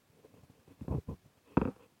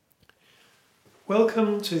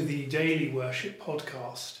Welcome to the Daily Worship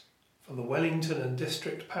Podcast from the Wellington and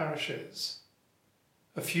District Parishes.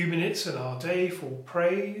 A few minutes in our day for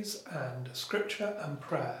praise and scripture and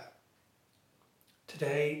prayer.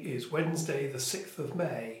 Today is Wednesday the 6th of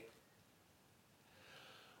May.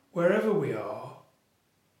 Wherever we are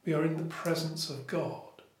in the presence of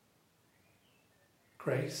God.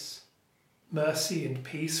 Grace, mercy and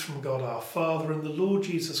peace from God our Father and the Lord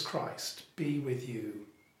Jesus Christ be with you.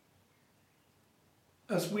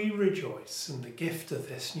 As we rejoice in the gift of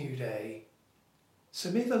this new day,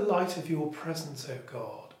 so may the light of your presence, O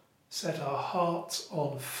God, set our hearts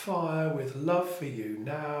on fire with love for you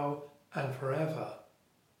now and forever.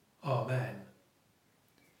 Amen.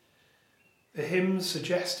 The hymn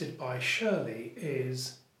suggested by Shirley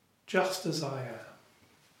is Just As I Am.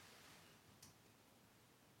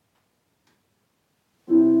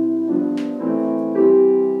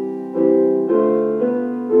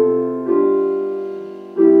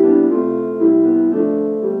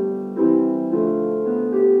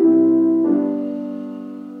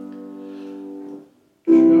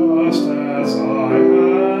 Just as I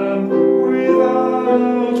am,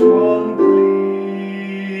 without one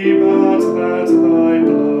plea, but that thy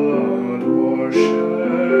blood was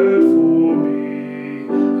shed for me,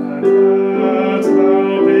 and that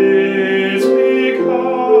thou bidst me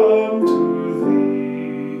come to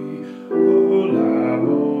thee, O Lamb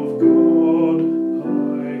of God,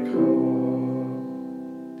 I come.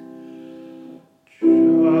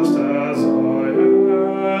 Just as I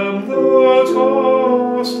am, though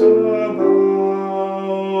tossed about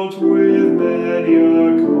with many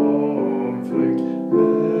a conflict,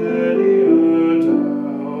 many a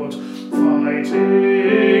doubt,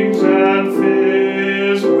 fightings and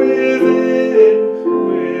fears within,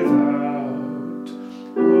 without,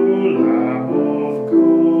 O Lamb of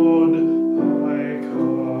God, I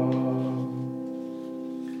come.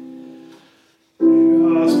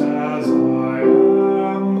 Just as I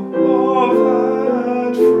am, of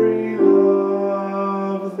that free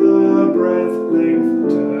love, the breadth, length,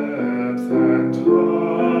 depth, and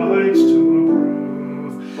height to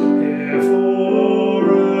prove, if for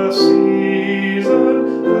a season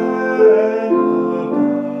then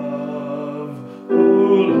above, O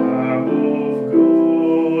Lamb of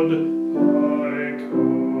God, I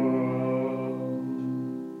come.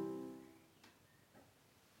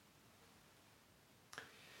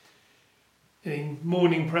 In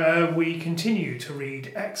morning prayer, we continue to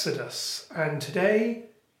read Exodus, and today,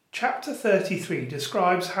 chapter 33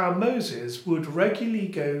 describes how Moses would regularly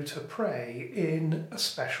go to pray in a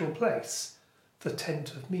special place, the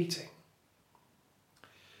tent of meeting.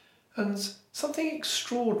 And something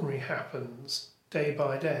extraordinary happens day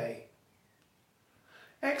by day.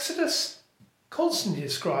 Exodus constantly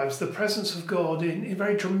describes the presence of God in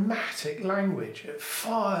very dramatic language,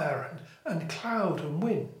 fire and cloud and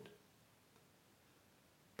wind.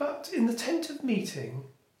 But in the tent of meeting,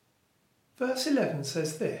 verse 11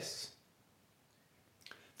 says this: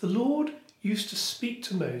 the Lord used to speak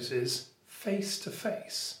to Moses face to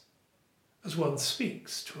face, as one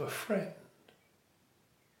speaks to a friend.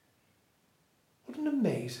 What an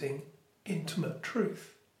amazing, intimate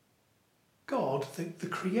truth. God, the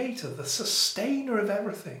creator, the sustainer of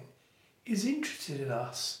everything, is interested in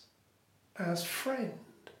us as friend.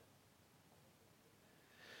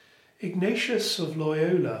 Ignatius of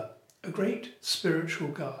Loyola, a great spiritual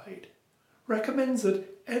guide, recommends that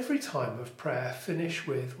every time of prayer finish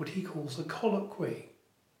with what he calls a colloquy.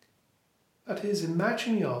 That is,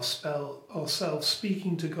 imagining ourselves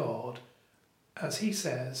speaking to God, as he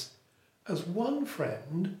says, as one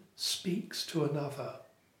friend speaks to another.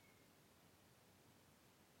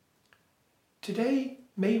 Today,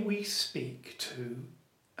 may we speak to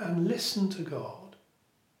and listen to God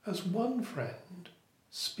as one friend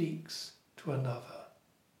speaks to another.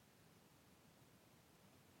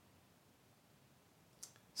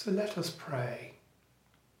 So let us pray.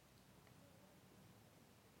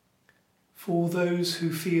 For those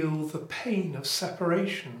who feel the pain of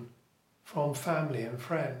separation from family and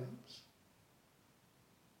friends.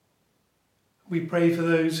 We pray for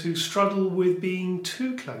those who struggle with being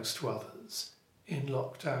too close to others in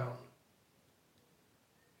lockdown.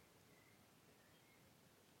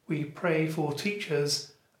 We pray for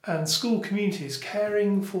teachers and school communities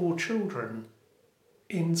caring for children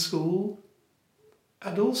in school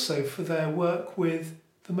and also for their work with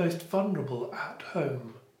the most vulnerable at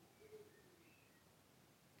home.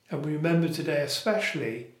 And we remember today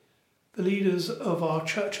especially the leaders of our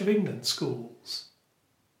Church of England schools,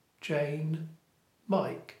 Jane,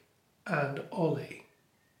 Mike and Ollie.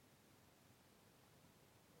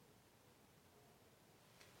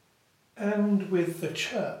 And with the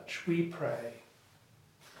Church we pray.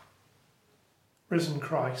 Risen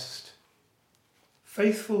Christ,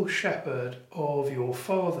 faithful shepherd of your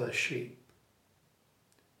Father's sheep,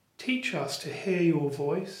 teach us to hear your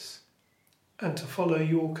voice and to follow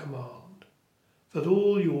your command, that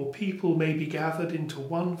all your people may be gathered into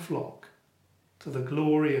one flock, to the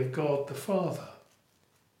glory of God the Father.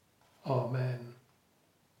 Amen.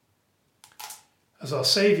 As our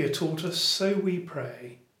Saviour taught us, so we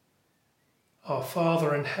pray. Our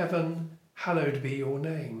Father in heaven, hallowed be your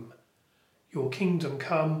name. Your kingdom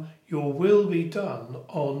come, your will be done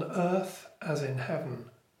on earth as in heaven.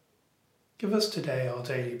 Give us today our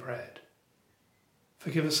daily bread.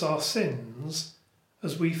 Forgive us our sins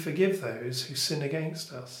as we forgive those who sin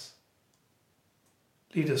against us.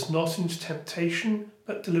 Lead us not into temptation,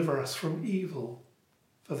 but deliver us from evil.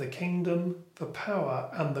 For the kingdom, the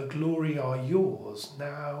power, and the glory are yours,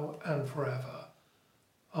 now and forever.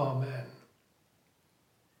 Amen.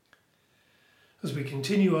 As we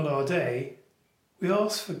continue on our day, we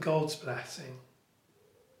ask for God's blessing.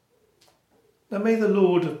 Now may the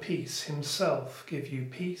Lord of peace himself give you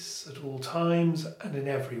peace at all times and in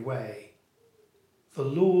every way. The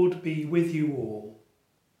Lord be with you all,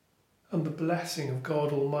 and the blessing of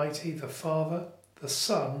God Almighty, the Father, the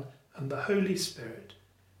Son, and the Holy Spirit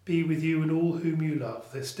be with you and all whom you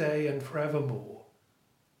love this day and forevermore.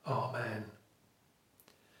 Amen.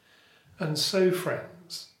 And so,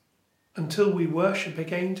 friends, until we worship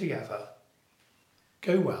again together,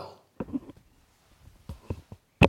 go well.